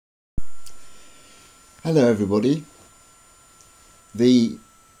Hello everybody. The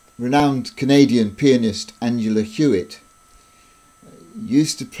renowned Canadian pianist Angela Hewitt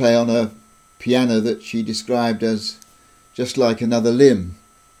used to play on a piano that she described as just like another limb.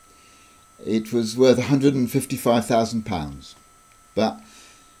 It was worth £155,000, but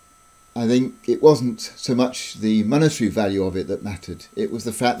I think it wasn't so much the monetary value of it that mattered. It was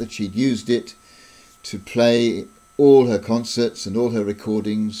the fact that she'd used it to play all her concerts and all her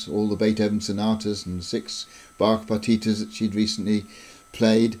recordings, all the Beethoven sonatas and 6 Bach partitas that she'd recently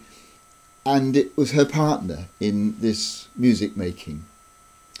played, and it was her partner in this music making.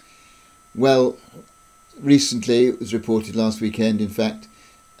 Well, recently, it was reported last weekend, in fact,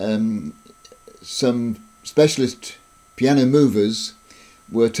 some specialist piano movers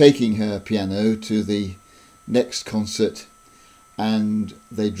were taking her piano to the next concert and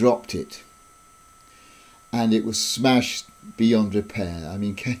they dropped it. And it was smashed beyond repair. I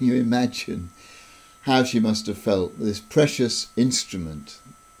mean, can you imagine how she must have felt? This precious instrument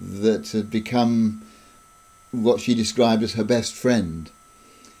that had become what she described as her best friend,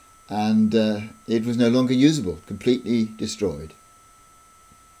 and it was no longer usable, completely destroyed.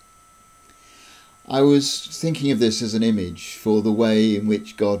 I was thinking of this as an image for the way in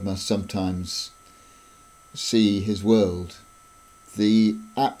which God must sometimes see his world, the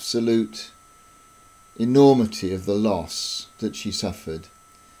absolute enormity of the loss that she suffered,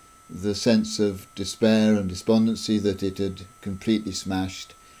 the sense of despair and despondency that it had completely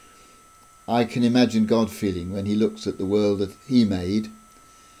smashed. I can imagine God feeling when he looks at the world that he made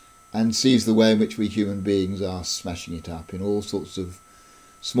and sees the way in which we human beings are smashing it up in all sorts of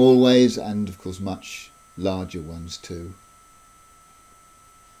small ways and of course much larger ones too.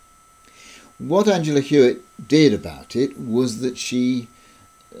 What Angela Hewitt did about it was that she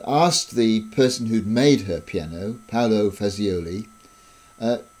asked the person who'd made her piano, Paolo Fazioli,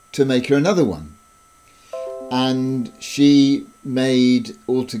 to make her another one. And he made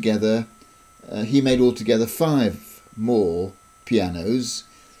altogether 5 more pianos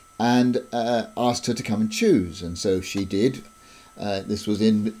and asked her to come and choose. And so she did. This was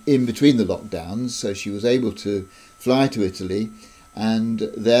in between the lockdowns, so she was able to fly to Italy,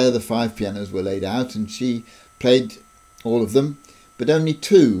 and there the 5 pianos were laid out and she played all of them. But only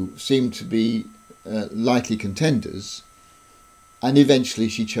 2 seemed to be likely contenders, and eventually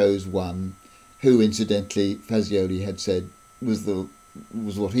she chose one who, incidentally, Fazioli had said was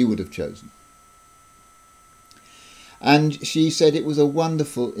what he would have chosen. And she said it was a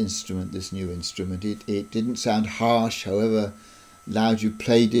wonderful instrument, this new instrument. It didn't sound harsh, however loud you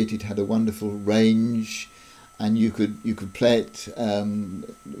played it. It had a wonderful range, and you could play it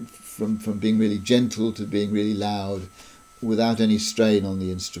from being really gentle to being really loud, without any strain on the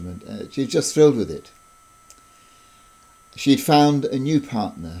instrument. She was just thrilled with it. She'd found a new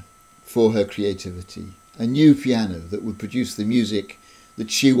partner for her creativity, a new piano that would produce the music that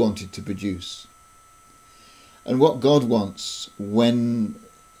she wanted to produce. And what God wants when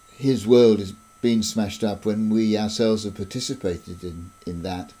his world is being smashed up, when we ourselves have participated in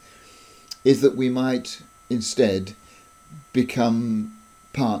that, is that we might instead become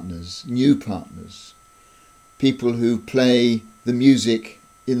partners, new partners, people who play the music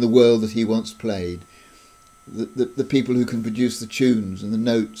in the world that he once played, the people who can produce the tunes and the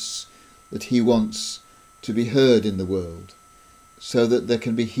notes that he wants to be heard in the world, so that there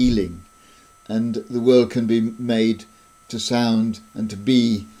can be healing and the world can be made to sound and to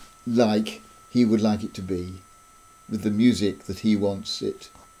be like he would like it to be, with the music that he wants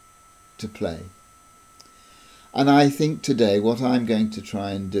it to play. And I think today what I'm going to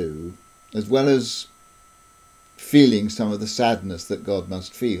try and do, as well as feeling some of the sadness that God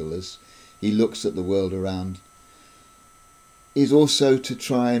must feel as he looks at the world around, is also to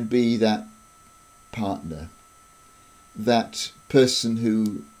try and be that partner, that person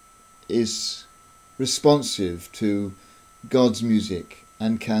who is responsive to God's music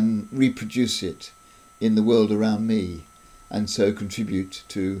and can reproduce it in the world around me, and so contribute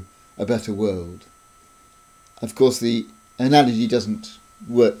to a better world. Of course, the analogy doesn't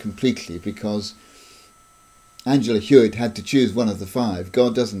work completely, because Angela Hewitt had to choose one of the 5.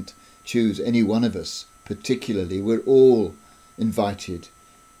 God doesn't choose any one of us particularly. We're all invited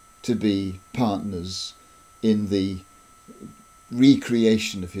to be partners in the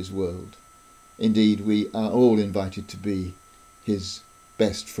recreation of his world. Indeed, we are all invited to be his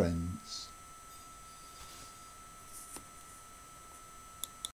best friends.